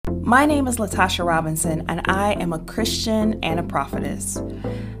My name is Latasha Robinson, and I am a Christian and a prophetess.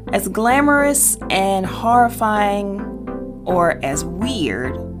 As glamorous and horrifying, or as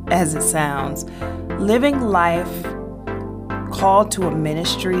weird as it sounds, living life called to a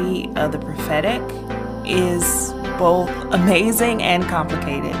ministry of the prophetic is both amazing and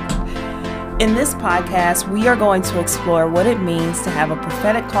complicated. In this podcast, we are going to explore what it means to have a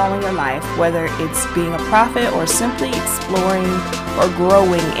prophetic call in your life, whether it's being a prophet or simply exploring or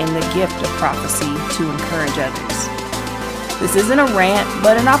growing in the gift of prophecy to encourage others. This isn't a rant,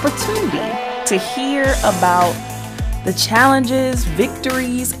 but an opportunity to hear about the challenges,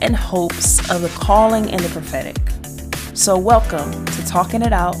 victories, and hopes of the calling in the prophetic. So welcome to Talking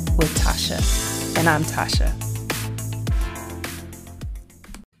It Out with Tasha, and I'm Tasha.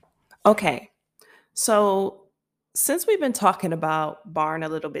 Okay, so since we've been talking about barn a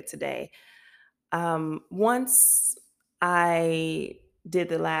little bit today, once I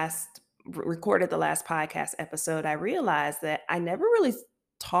recorded the last podcast episode, I realized that I never really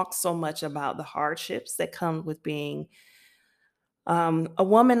talked so much about the hardships that come with being a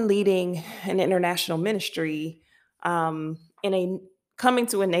woman leading an international ministry in a coming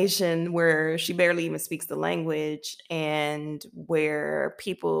to a nation where she barely even speaks the language and where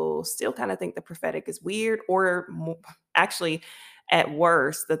people still kind of think the prophetic is weird, or actually at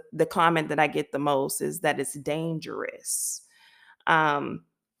worst, the comment that I get the most is that it's dangerous. Um,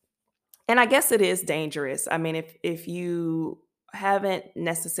 and I guess it is dangerous. I mean, if you haven't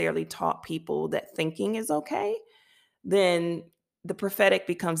necessarily taught people that thinking is okay, then the prophetic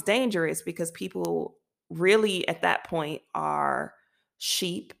becomes dangerous because people really at that point are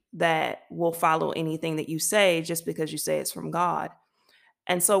sheep that will follow anything that you say just because you say it's from God.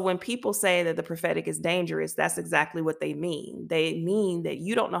 And so when people say that the prophetic is dangerous, that's exactly what they mean. They mean that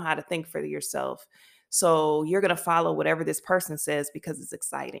you don't know how to think for yourself. So you're going to follow whatever this person says because it's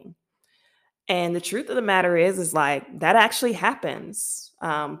exciting. And the truth of the matter is like that actually happens.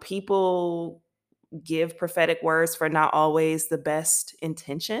 People give prophetic words for not always the best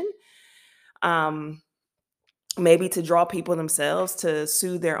intention. Um, Maybe to draw people themselves to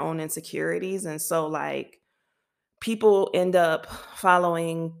soothe their own insecurities. And so, like, people end up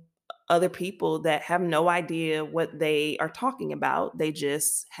following other people that have no idea what they are talking about. They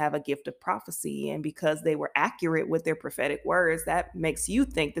just have a gift of prophecy. And because they were accurate with their prophetic words, that makes you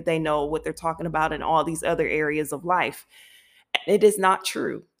think that they know what they're talking about in all these other areas of life. It is not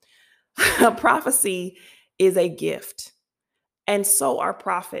true. Prophecy is a gift. And so are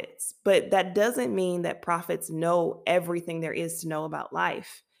prophets. But that doesn't mean that prophets know everything there is to know about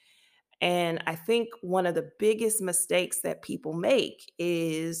life. And I think one of the biggest mistakes that people make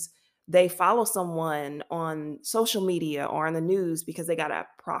is they follow someone on social media or on the news because they got a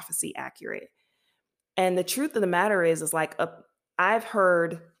prophecy accurate. And the truth of the matter is like I've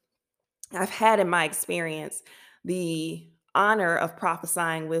heard, I've had in my experience the honor of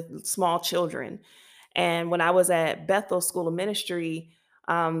prophesying with small children. And when I was at Bethel School of Ministry,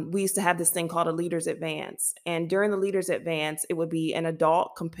 we used to have this thing called a Leaders Advance. And during the Leaders Advance, it would be an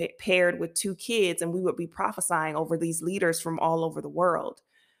adult paired with two kids, and we would be prophesying over these leaders from all over the world.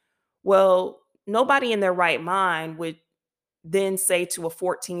 Well, nobody in their right mind would then say to a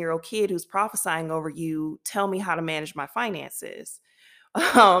 14-year-old kid who's prophesying over you, tell me how to manage my finances.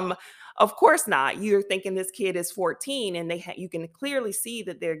 Um, of course not. You're thinking this kid is 14 and you can clearly see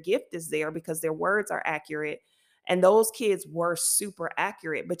that their gift is there because their words are accurate. And those kids were super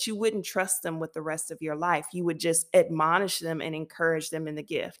accurate, but you wouldn't trust them with the rest of your life. You would just admonish them and encourage them in the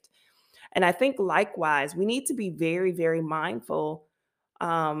gift. And I think likewise, we need to be very, very mindful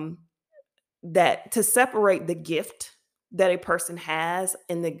um, that to separate the gift that a person has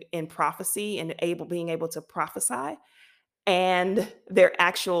in prophecy and being able to prophesy and their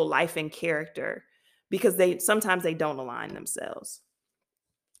actual life and character, because they sometimes they don't align themselves.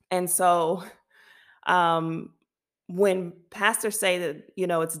 And so um when pastors say that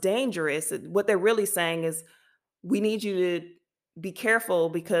it's dangerous, what they're really saying is we need you to be careful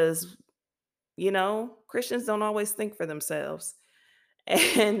because Christians don't always think for themselves.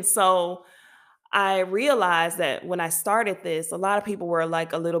 And so I realized that when I started this, a lot of people were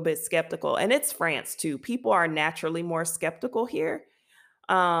like a little bit skeptical, and it's France too. People are naturally more skeptical here.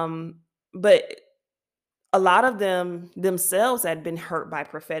 um but a lot of them themselves had been hurt by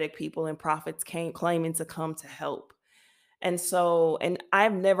prophetic people and prophets came claiming to come to help. And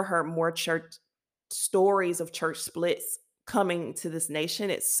I've never heard more church stories of church splits coming to this nation.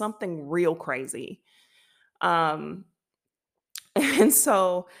 It's something real crazy. um and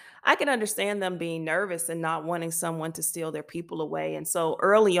so I can understand them being nervous and not wanting someone to steal their people away. And so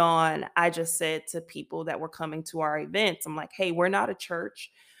early on, I just said to people that were coming to our events, I'm like, hey, we're not a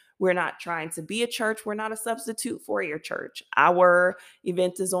church. We're not trying to be a church. We're not a substitute for your church. Our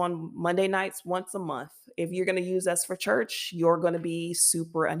event is on Monday nights once a month. If you're going to use us for church, you're going to be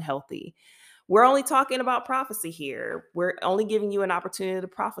super unhealthy. We're only talking about prophecy here. We're only giving you an opportunity to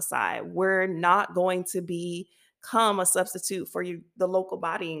prophesy. We're not going to become a substitute for you, the local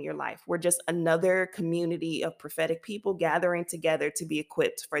body in your life. We're just another community of prophetic people gathering together to be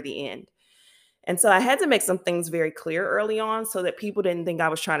equipped for the end. And so I had to make some things very clear early on so that people didn't think I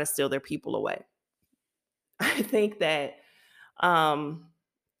was trying to steal their people away. I think that um,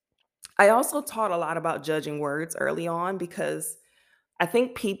 I also taught a lot about judging words early on because I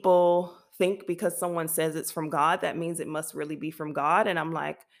think people think because someone says it's from God, that means it must really be from God. And I'm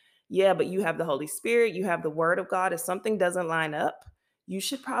like, yeah, but you have the Holy Spirit, you have the word of God. If something doesn't line up, you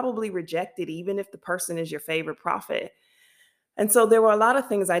should probably reject it, even if the person is your favorite prophet. And so there were a lot of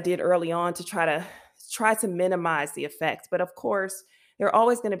things I did early on to try to minimize the effect. But of course, there are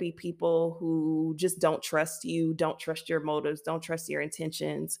always going to be people who just don't trust you, don't trust your motives, don't trust your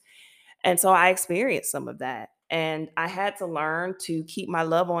intentions. And so I experienced some of that. And I had to learn to keep my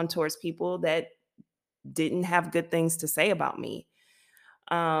love on towards people that didn't have good things to say about me.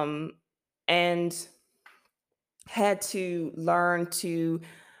 Um, and had to learn to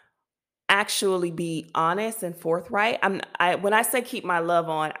actually be honest and forthright. I when I say keep my love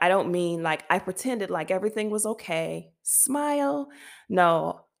on, I don't mean like I pretended like everything was okay. Smile.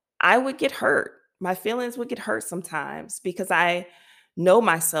 No, I would get hurt. My feelings would get hurt sometimes because I know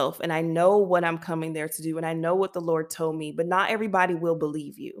myself and I know what I'm coming there to do and I know what the Lord told me, but not everybody will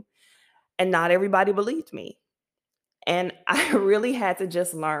believe you. And not everybody believed me. And I really had to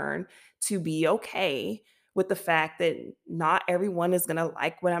just learn to be okay with the fact that not everyone is going to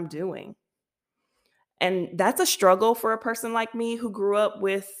like what I'm doing. And that's a struggle for a person like me who grew up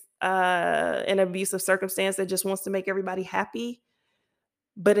with an abusive circumstance that just wants to make everybody happy.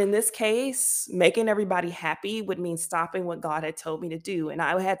 But in this case, making everybody happy would mean stopping what God had told me to do. And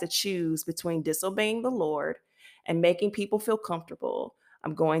I had to choose between disobeying the Lord and making people feel comfortable.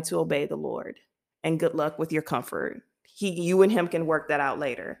 I'm going to obey the Lord. And good luck with your comfort. You and him can work that out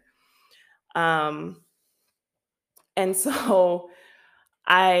later. Um, and so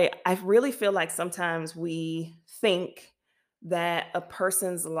I really feel like sometimes we think that a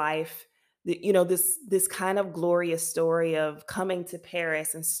person's life, this kind of glorious story of coming to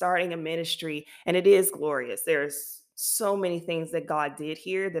Paris and starting a ministry, and it is glorious. There's so many things that God did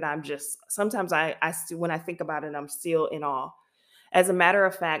here that I'm just sometimes I still when I think about it, I'm still in awe. As a matter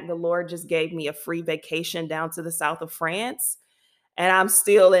of fact, the Lord just gave me a free vacation down to the south of France. And I'm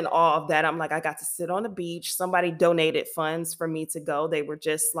still in awe of that. I'm like, I got to sit on the beach. Somebody donated funds for me to go. They were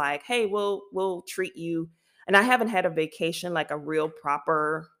just like, hey, we'll treat you. And I haven't had a vacation, like a real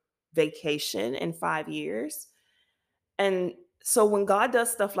proper vacation in 5 years. And so when God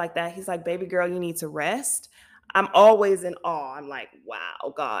does stuff like that, he's like, baby girl, you need to rest. I'm always in awe. I'm like,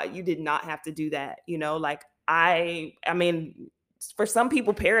 wow, God, you did not have to do that. Like I mean, for some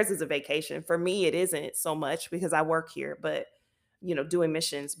people, Paris is a vacation. For me, it isn't so much because I work here, but doing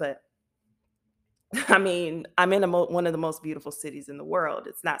missions. But I mean, I'm in one of the most beautiful cities in the world.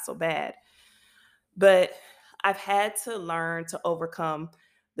 It's not so bad. But I've had to learn to overcome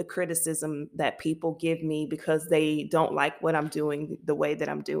the criticism that people give me because they don't like what I'm doing the way that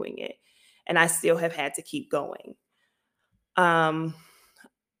I'm doing it. And I still have had to keep going. Um,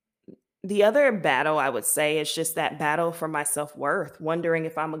 the other battle I would say is just that battle for my self worth, wondering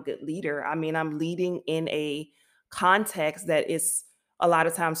if I'm a good leader. I mean, I'm leading in a context that is a lot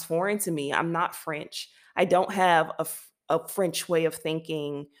of times foreign to me. I'm not French. I don't have a French way of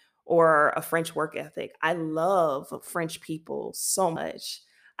thinking or a French work ethic. I love French people so much.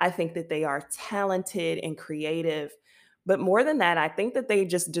 I think that they are talented and creative. But more than that, I think that they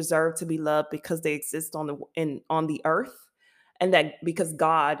just deserve to be loved because they exist on the earth and that because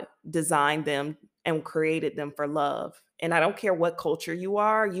God designed them and created them for love. And I don't care what culture you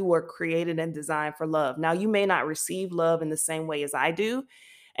were created and designed for love. Now, you may not receive love in the same way as I do.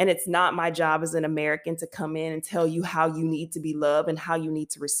 And it's not my job as an American to come in and tell you how you need to be loved and how you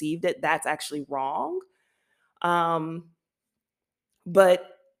need to receive it. That's actually wrong. Um,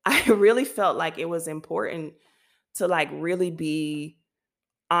 but I really felt like it was important to like really be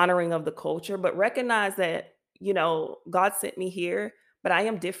honoring of the culture, but recognize that, God sent me here, but I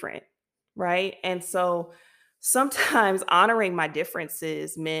am different, right? And so sometimes honoring my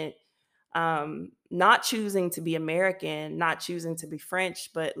differences meant not choosing to be American, not choosing to be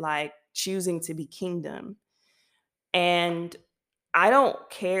French, but like choosing to be kingdom. And I don't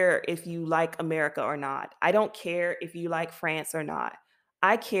care if you like America or not. I don't care if you like France or not.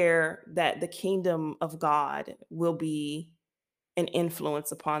 I care that the kingdom of God will be an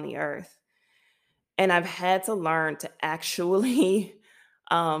influence upon the earth. And I've had to learn to actually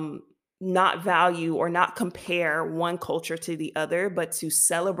um, not value or not compare one culture to the other, but to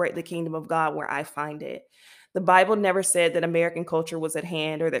celebrate the kingdom of God where I find it. The Bible never said that American culture was at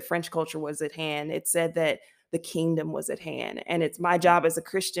hand or that French culture was at hand. It said that the kingdom was at hand. And it's my job as a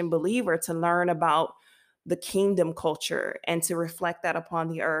Christian believer to learn about the kingdom culture and to reflect that upon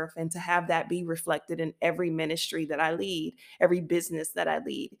the earth and to have that be reflected in every ministry that I lead, every business that I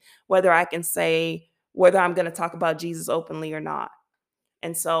lead, whether I can say whether I'm going to talk about Jesus openly or not.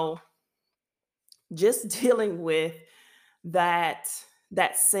 And so just dealing with that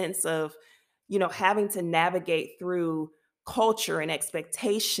that sense of, having to navigate through culture and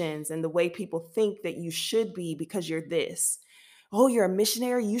expectations and the way people think that you should be because you're this. Oh, you're a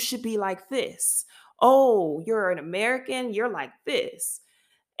missionary, you should be like this. Oh, you're an American, you're like this.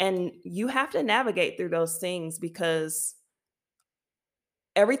 And you have to navigate through those things because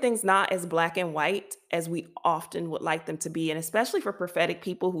everything's not as black and white as we often would like them to be. And especially for prophetic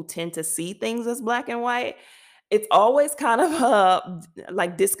people who tend to see things as black and white, it's always kind of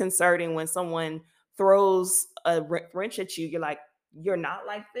like disconcerting when someone throws a wrench at you. You're like, you're not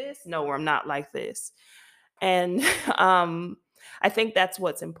like this? No, I'm not like this. And I think that's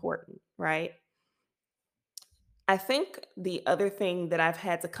what's important, right? I think the other thing that I've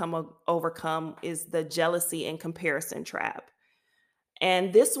had to overcome is the jealousy and comparison trap.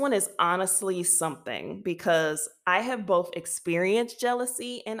 And this one is honestly something because I have both experienced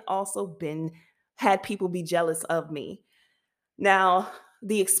jealousy and also been had people be jealous of me. Now,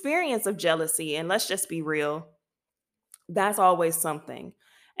 the experience of jealousy, and let's just be real, that's always something.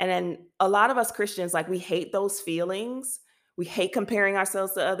 And then a lot of us Christians, like we hate those feelings. We hate comparing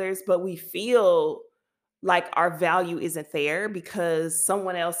ourselves to others, but we feel like our value isn't there because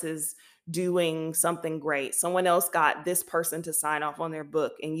someone else is doing something great. Someone else got this person to sign off on their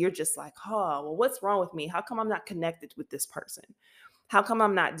book. And you're just like, oh, well, what's wrong with me? How come I'm not connected with this person? How come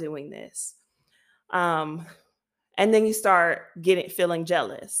I'm not doing this? Um, and then you start getting feeling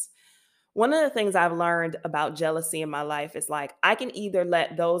jealous. One of the things I've learned about jealousy in my life is like I can either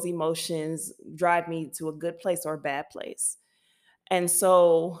let those emotions drive me to a good place or a bad place. And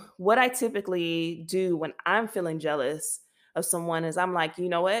so, what I typically do when I'm feeling jealous of someone is I'm like, you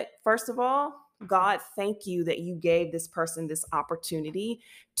know what? First of all, God, thank you that you gave this person this opportunity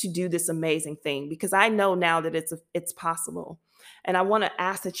to do this amazing thing because I know now that it's possible. And I want to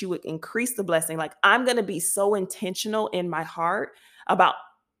ask that you would increase the blessing. Like I'm going to be so intentional in my heart about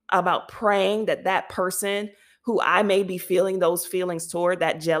praying that that person who I may be feeling those feelings toward,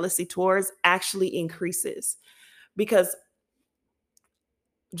 that jealousy towards, actually increases. Because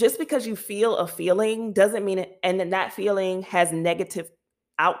just because you feel a feeling doesn't mean it, and then that feeling has negative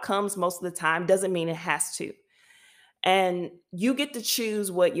outcomes most of the time, doesn't mean it has to. And you get to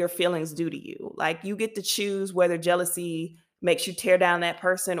choose what your feelings do to you. Like you get to choose whether jealousy makes you tear down that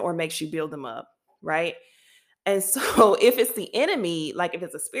person or makes you build them up, right? And so if it's the enemy, like if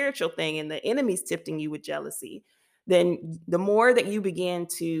it's a spiritual thing and the enemy's tempting you with jealousy, then the more that you begin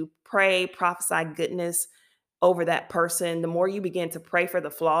to pray, prophesy goodness over that person, the more you begin to pray for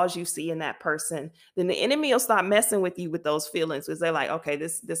the flaws you see in that person, then the enemy will stop messing with you with those feelings because they're like, okay,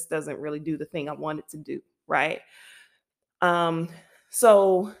 this doesn't really do the thing I want it to do, right? Um,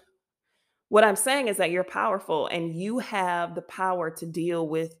 so what I'm saying is that you're powerful and you have the power to deal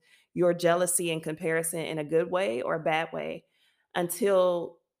with your jealousy and comparison in a good way or a bad way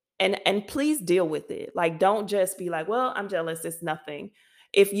until and please deal with it. Like don't just be like, "Well, I'm jealous, it's nothing."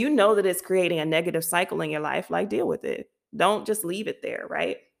 If you know that it's creating a negative cycle in your life, like deal with it. Don't just leave it there,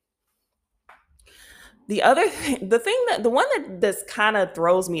 right? The other thing, the one that this kind of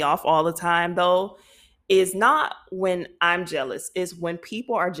throws me off all the time though is not when I'm jealous, is when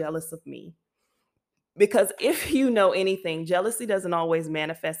people are jealous of me. Because if you know anything, jealousy doesn't always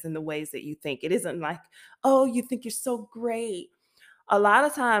manifest in the ways that you think. It isn't like, oh, you think you're so great. A lot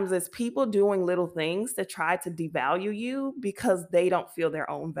of times it's people doing little things to try to devalue you because they don't feel their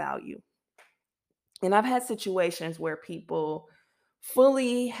own value. And I've had situations where people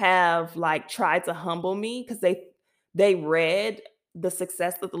fully have like tried to humble me because they read the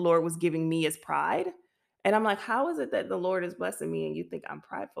success that the Lord was giving me as pride. And I'm like, how is it that the Lord is blessing me and you think I'm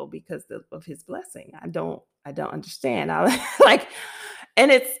prideful because of his blessing? I don't understand. I like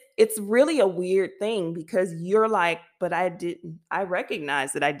and it's really a weird thing because you're like, but I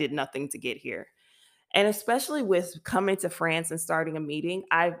recognize that I did nothing to get here. And especially with coming to France and starting a meeting,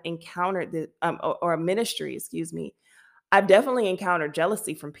 I've encountered the or a ministry, excuse me. I've definitely encountered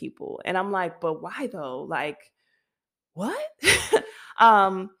jealousy from people. And I'm like, but why though? Like, what?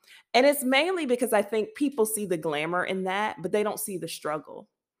 um, And it's mainly because I think people see the glamour in that, but they don't see the struggle.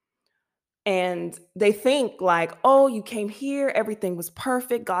 And they think like, "Oh, you came here, everything was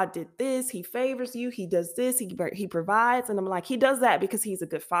perfect. God did this. He favors you. He does this. He provides." And I'm like, "He does that because he's a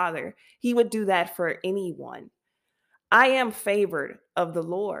good father. He would do that for anyone." I am favored of the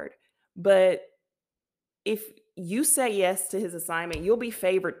Lord, but if you say yes to his assignment, you'll be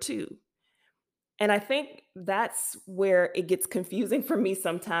favored too. And I think that's where it gets confusing for me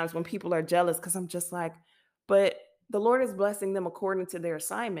sometimes when people are jealous because I'm just like, but the Lord is blessing them according to their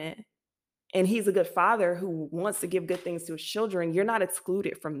assignment. And he's a good father who wants to give good things to his children. You're not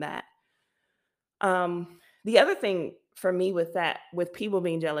excluded from that. The other thing for me with that, with people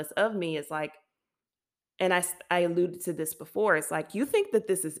being jealous of me, is like, and I alluded to this before, it's like, you think that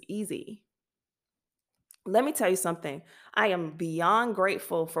this is easy. Let me tell you something. I am beyond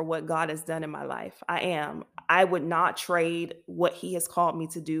grateful for what God has done in my life. I am. I would not trade what he has called me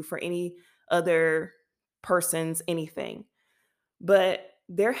to do for any other person's anything. But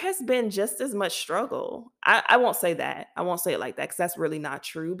there has been just as much struggle. I won't say that. I won't say it like that because that's really not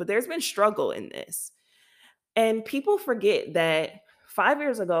true. But there's been struggle in this. And people forget that 5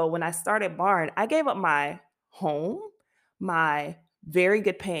 years ago, when I started Barn, I gave up my home, my very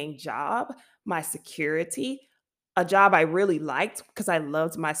good paying job, my security, a job I really liked because I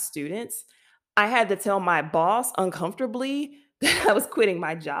loved my students. I had to tell my boss uncomfortably that I was quitting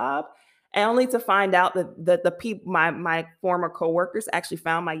my job, and only to find out that the people, my former coworkers, actually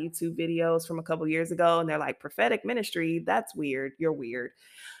found my YouTube videos from a couple years ago, and they're like, "Prophetic ministry, that's weird. You're weird."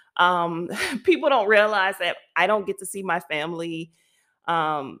 Um, People don't realize that I don't get to see my family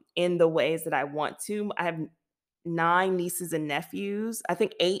in the ways that I want to. I have 9 nieces and nephews, I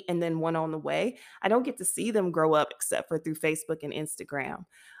think 8 and then 1 on the way. I don't get to see them grow up except for through Facebook and Instagram.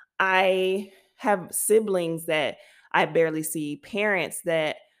 I have siblings that I barely see, parents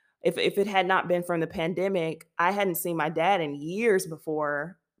that if it had not been from the pandemic, I hadn't seen my dad in years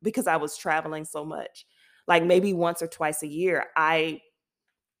before because I was traveling so much. Like maybe once or twice a year. I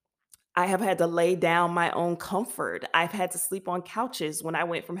have had to lay down my own comfort. I've had to sleep on couches when I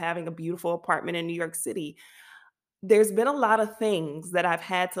went from having a beautiful apartment in New York City. There's been a lot of things that I've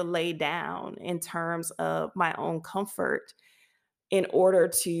had to lay down in terms of my own comfort in order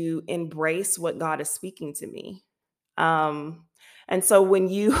to embrace what God is speaking to me. Um, and so when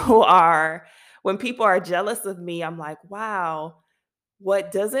you are when people are jealous of me, I'm like, wow,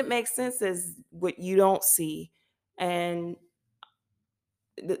 what doesn't make sense is what you don't see. And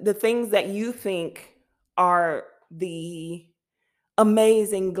the things that you think are the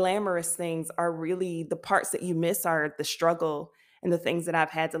amazing, glamorous things are really the parts that you miss are the struggle and the things that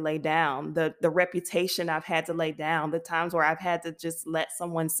I've had to lay down, the reputation I've had to lay down, the times where I've had to just let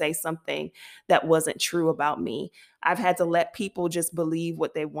someone say something that wasn't true about me. I've had to let people just believe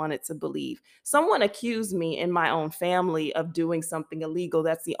what they wanted to believe. Someone accused me in my own family of doing something illegal.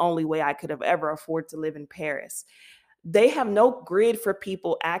 That's the only way I could have ever afforded to live in Paris. They have no grid for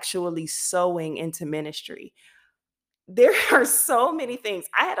people actually sowing into ministry. There are so many things.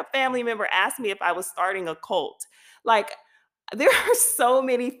 I had a family member ask me if I was starting a cult. Like, there are so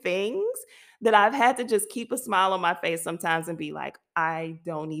many things that I've had to just keep a smile on my face sometimes and be like, I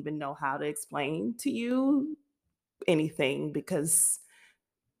don't even know how to explain to you anything because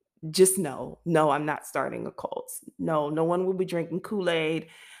just know, no, I'm not starting a cult. No, no one will be drinking Kool-Aid.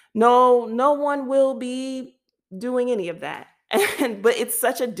 No, no one will be doing any of that. And but it's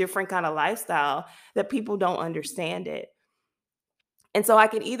such a different kind of lifestyle that people don't understand it. And so I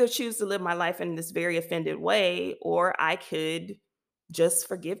could either choose to live my life in this very offended way, or I could just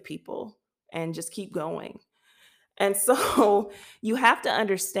forgive people and just keep going. And so you have to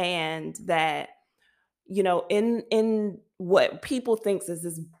understand that, in what people thinks is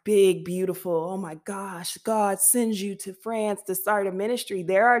this big, beautiful, oh my gosh, God sends you to France to start a ministry.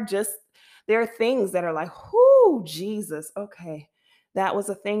 There are things that are like, whoo, Jesus, okay. That was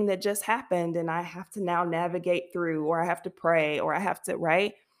a thing that just happened, and I have to now navigate through, or I have to pray, or I have to,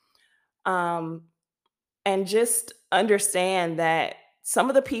 right? Um, and just understand that some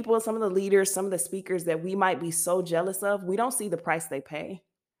of the people, some of the leaders, some of the speakers that we might be so jealous of, we don't see the price they pay,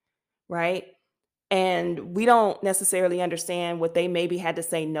 right? And we don't necessarily understand what they maybe had to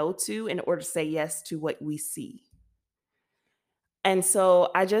say no to in order to say yes to what we see. And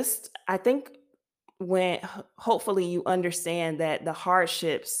so I think when hopefully you understand that the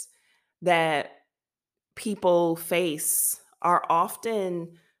hardships that people face are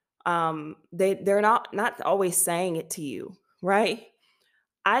often they're not always saying it to you, right?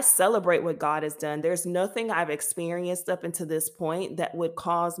 I celebrate what God has done. There's nothing I've experienced up until this point that would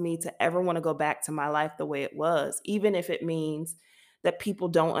cause me to ever want to go back to my life the way it was, even if it means that people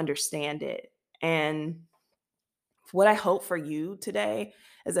don't understand it. And what I hope for you today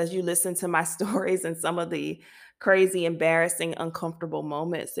is, as you listen to my stories and some of the crazy, embarrassing, uncomfortable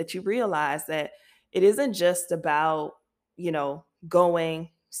moments, that you realize that it isn't just about, going,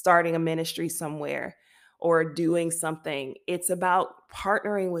 starting a ministry somewhere or doing something. It's about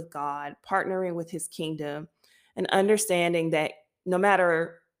partnering with God, partnering with his kingdom, and understanding that no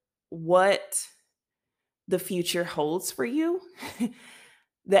matter what the future holds for you,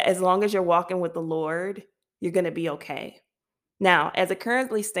 that as long as you're walking with the Lord, you're going to be okay. Now, as it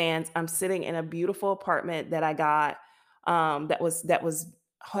currently stands, I'm sitting in a beautiful apartment that I got, that was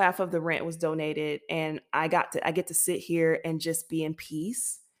half of the rent was donated, and I get to sit here and just be in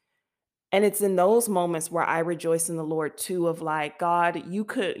peace. And it's in those moments where I rejoice in the Lord too, of like, God, you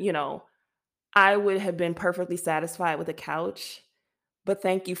could, I would have been perfectly satisfied with a couch, but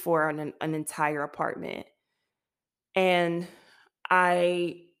thank you for an entire apartment. And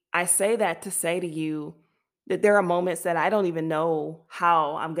I say that to say to you that there are moments that I don't even know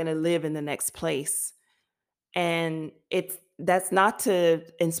how I'm gonna live in the next place. And that's not to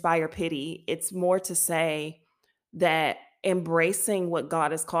inspire pity. It's more to say that embracing what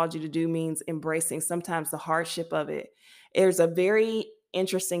God has called you to do means embracing sometimes the hardship of it. There's a very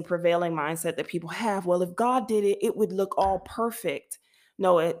interesting prevailing mindset that people have. Well, if God did it, it would look all perfect.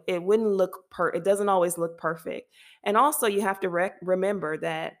 No, it wouldn't look it doesn't always look perfect. And also you have to remember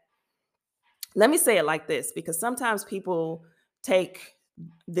that, let me say it like this, because sometimes people take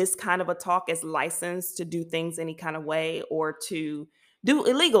this kind of a talk as license to do things any kind of way or to do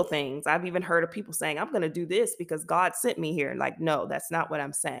illegal things. I've even heard of people saying, I'm going to do this because God sent me here. Like, no, that's not what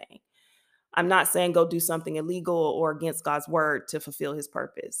I'm saying. I'm not saying go do something illegal or against God's word to fulfill his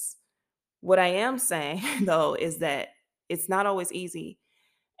purpose. What I am saying, though, is that it's not always easy.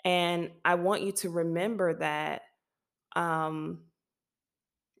 And I want you to remember that um,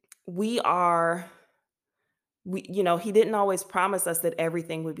 we are he didn't always promise us that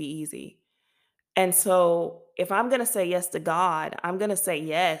everything would be easy. And so if I'm going to say yes to God, I'm going to say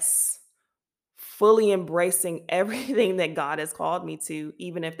yes, fully embracing everything that God has called me to,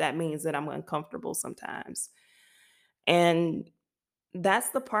 even if that means that I'm uncomfortable sometimes. And that's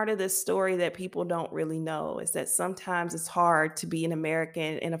the part of this story that people don't really know, is that sometimes it's hard to be an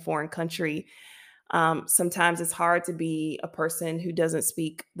American in a foreign country. Sometimes it's hard to be a person who doesn't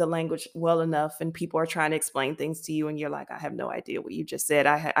speak the language well enough, and people are trying to explain things to you, and you're like, I have no idea what you just said.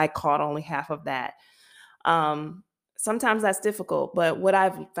 I caught only half of that. Um, Sometimes that's difficult, but what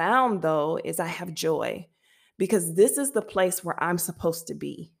I've found though is I have joy, because this is the place where I'm supposed to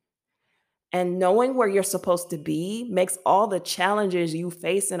be. And knowing where you're supposed to be makes all the challenges you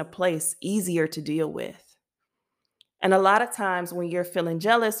face in a place easier to deal with. And a lot of times when you're feeling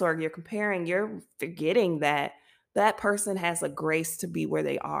jealous or you're comparing, you're forgetting that that person has a grace to be where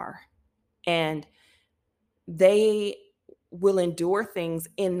they are. And they will endure things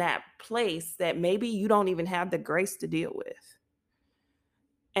in that place that maybe you don't even have the grace to deal with.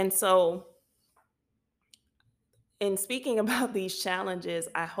 And so, in speaking about these challenges,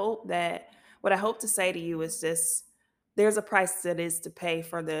 I hope that what I hope to say to you is this: there's a price that is to pay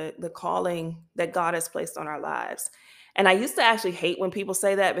for the calling that God has placed on our lives. And I used to actually hate when people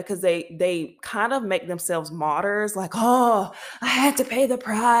say that, because they kind of make themselves martyrs, like, oh, I had to pay the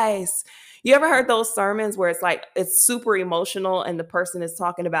price. You ever heard those sermons where it's like it's super emotional and the person is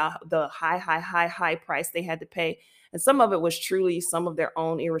talking about the high price they had to pay? And some of it was truly some of their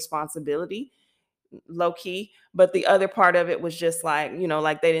own irresponsibility, low key, but the other part of it was just like,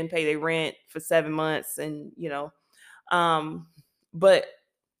 like they didn't pay their rent for 7 months, and um but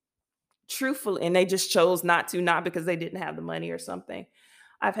truthfully, and they just chose not to, not because they didn't have the money or something.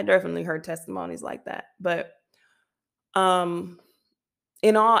 I've had definitely heard testimonies like that. But um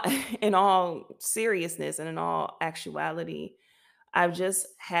in all in all seriousness and in all actuality, I've just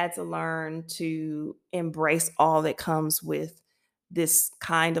had to learn to embrace all that comes with this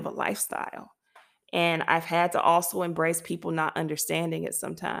kind of a lifestyle. And I've had to also embrace people not understanding it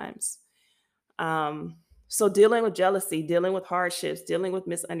sometimes. Um, so dealing with jealousy, dealing with hardships, dealing with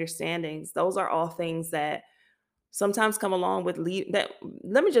misunderstandings, those are all things that sometimes come along with that.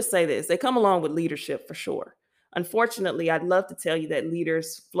 Let me just say this: they come along with leadership for sure. Unfortunately, I'd love to tell you that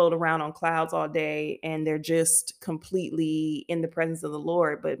leaders float around on clouds all day and they're just completely in the presence of the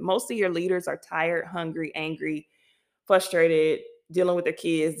Lord. But most of your leaders are tired, hungry, angry, frustrated, dealing with their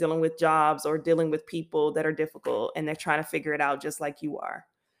kids, dealing with jobs, or dealing with people that are difficult, and they're trying to figure it out just like you are.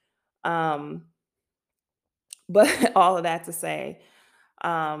 Um, but all of that to say,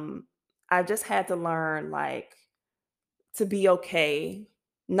 um, I just had to learn, like, to be okay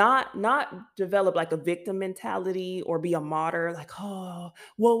not develop like a victim mentality or be a martyr, like, oh,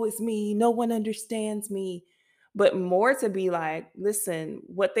 woe is me, no one understands me, but more to be like, listen,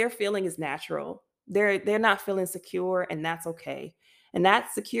 what they're feeling is natural. They're not feeling secure, and that's okay. And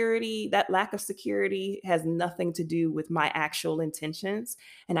that security, that lack of security, has nothing to do with my actual intentions.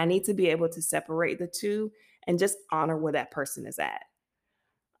 And I need to be able to separate the two and just honor where that person is at,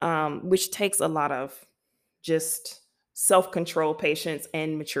 which takes a lot of just self control, patience,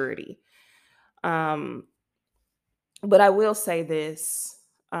 and maturity. Um, but I will say this.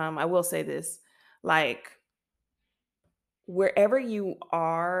 I will say this, like, wherever you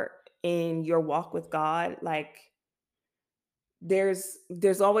are in your walk with God, like,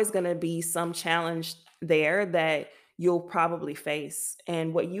 there's always going to be some challenge there that you'll probably face,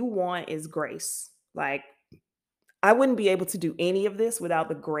 and what you want is grace. Like, I wouldn't be able to do any of this without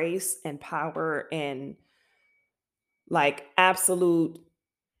the grace and power and like absolute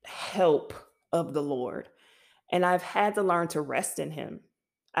help of the Lord. And I've had to learn to rest in him.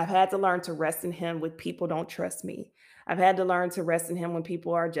 I've had to learn to rest in him when people don't trust me. I've had to learn to rest in him when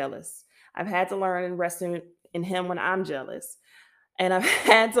people are jealous. I've had to learn and rest in him when I'm jealous. And I've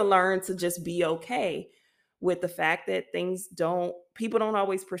had to learn to just be okay with the fact that people don't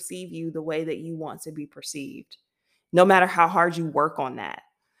always perceive you the way that you want to be perceived, no matter how hard you work on that.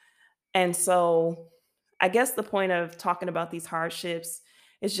 And so I guess the point of talking about these hardships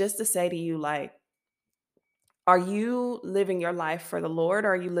is just to say to you, like, are you living your life for the Lord, or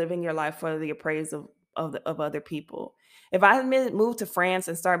are you living your life for the appraise of other people? If I moved to France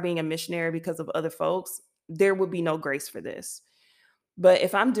and start being a missionary because of other folks, there would be no grace for this. But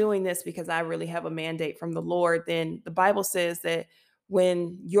if I'm doing this because I really have a mandate from the Lord, then the Bible says that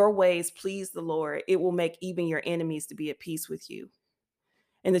when your ways please the Lord, it will make even your enemies to be at peace with you.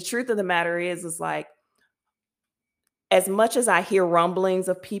 And the truth of the matter is like, as much as I hear rumblings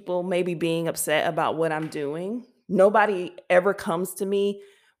of people maybe being upset about what I'm doing, nobody ever comes to me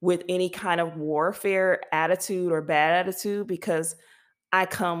with any kind of warfare attitude or bad attitude, because I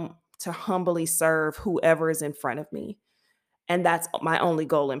come to humbly serve whoever is in front of me. And that's my only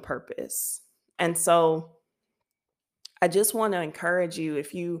goal and purpose. And so I just want to encourage you,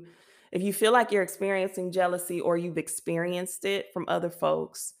 if you feel like you're experiencing jealousy or you've experienced it from other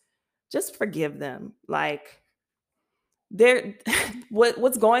folks, just forgive them. Like, they're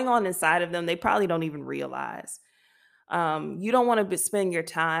what's going on inside of them, they probably don't even realize. You don't want to spend your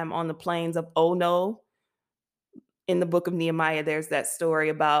time on the plains of Ono. In the book of Nehemiah, there's that story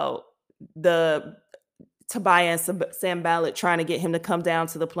about the Tobiah and Sanballat trying to get him to come down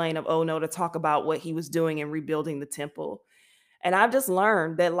to the plain of Ono to talk about what he was doing in rebuilding the temple. And I've just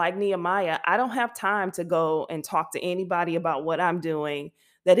learned that, like Nehemiah, I don't have time to go and talk to anybody about what I'm doing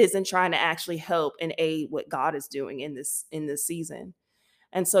that isn't trying to actually help and aid what God is doing in this season.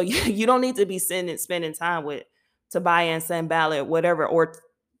 And so you don't need to be spending time with Tobiah and Sanballat, whatever, or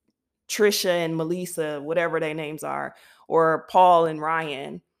Trisha and Melissa, whatever their names are, or Paul and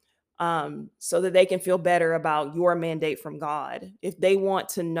Ryan, so that they can feel better about your mandate from God. If they want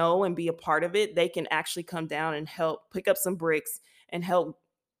to know and be a part of it, they can actually come down and help pick up some bricks and help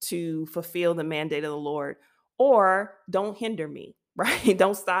to fulfill the mandate of the Lord. Or don't hinder me, right?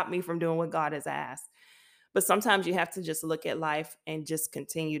 Don't stop me from doing what God has asked. But sometimes you have to just look at life and just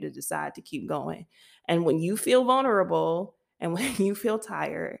continue to decide to keep going. And when you feel vulnerable and when you feel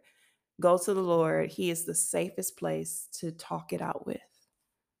tired, go to the Lord. He is the safest place to talk it out with.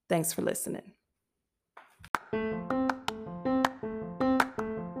 Thanks for listening.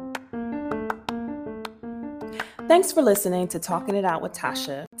 Thanks for listening to Talking It Out with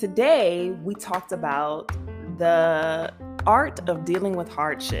Tasha. Today, we talked about the art of dealing with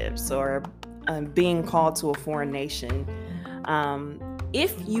hardships, or being called to a foreign nation.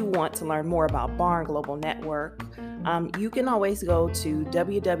 If you want to learn more about Barn Global Network, you can always go to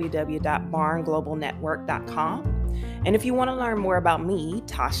www.barnglobalnetwork.com. And if you want to learn more about me,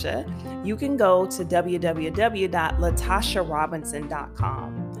 Tasha, you can go to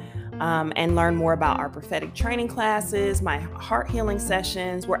www.latasharobinson.com. And learn more about our prophetic training classes, my heart healing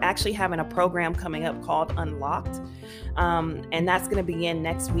sessions. We're actually having a program coming up called Unlocked. And that's going to begin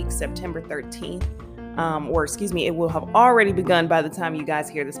next week, September 13th. It will have already begun by the time you guys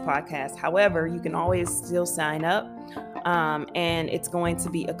hear this podcast. However, you can always still sign up. And it's going to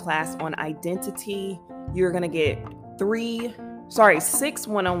be a class on identity. You're going to get 6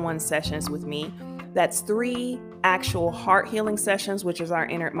 one-on-one sessions with me. That's 3 actual heart healing sessions, which is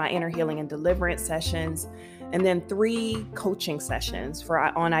my inner healing and deliverance sessions, and then 3 coaching sessions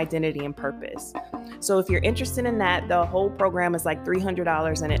on identity and purpose. So if you're interested in that, the whole program is like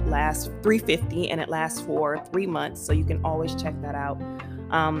 $300 and it lasts $350 and it lasts for 3 months. So you can always check that out.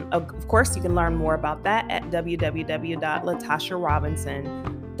 Of course, you can learn more about that at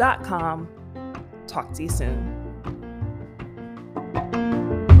www.latasharobinson.com. Talk to you soon.